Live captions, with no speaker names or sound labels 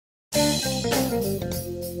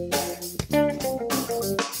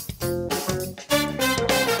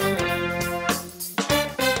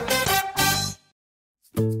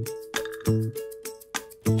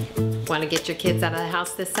Want to get your kids out of the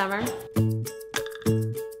house this summer?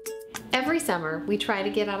 Every summer, we try to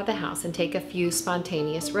get out of the house and take a few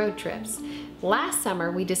spontaneous road trips. Last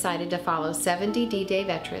summer, we decided to follow 70 D-Day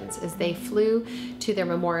veterans as they flew to their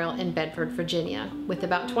memorial in Bedford, Virginia. With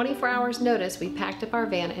about 24 hours notice, we packed up our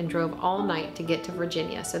van and drove all night to get to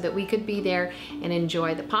Virginia so that we could be there and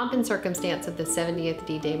enjoy the pomp and circumstance of the 70th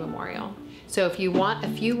D-Day memorial. So if you want a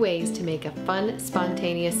few ways to make a fun,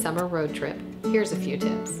 spontaneous summer road trip, here's a few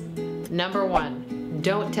tips. Number 1,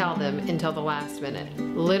 don't tell them until the last minute.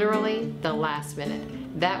 Literally the last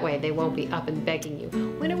minute. That way they won't be up and begging you,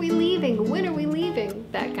 when are we leaving? When are we leaving?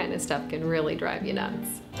 That kind of stuff can really drive you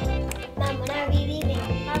nuts. Mom, when are we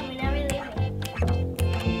leaving? Mom, when are we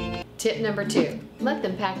leaving? Tip number 2, let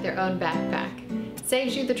them pack their own backpack.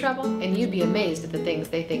 Saves you the trouble and you'd be amazed at the things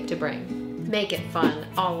they think to bring. Make it fun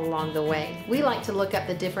all along the way. We like to look up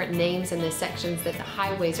the different names and the sections that the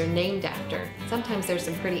highways are named after. Sometimes there's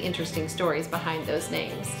some pretty interesting stories behind those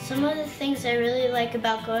names. Some of the things I really like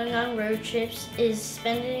about going on road trips is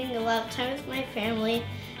spending a lot of time with my family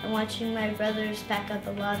and watching my brothers pack up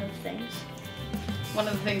a lot of things. One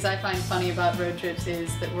of the things I find funny about road trips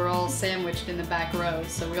is that we're all sandwiched in the back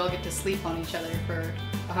rows, so we all get to sleep on each other for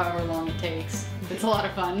however long it takes. It's a lot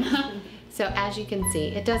of fun. So as you can see,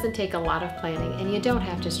 it doesn't take a lot of planning and you don't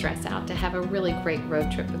have to stress out to have a really great road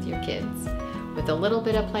trip with your kids. With a little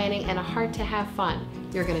bit of planning and a heart to have fun,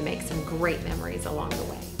 you're going to make some great memories along the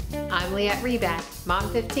way. I'm Lyette Reback, Mom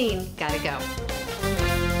 15, gotta go.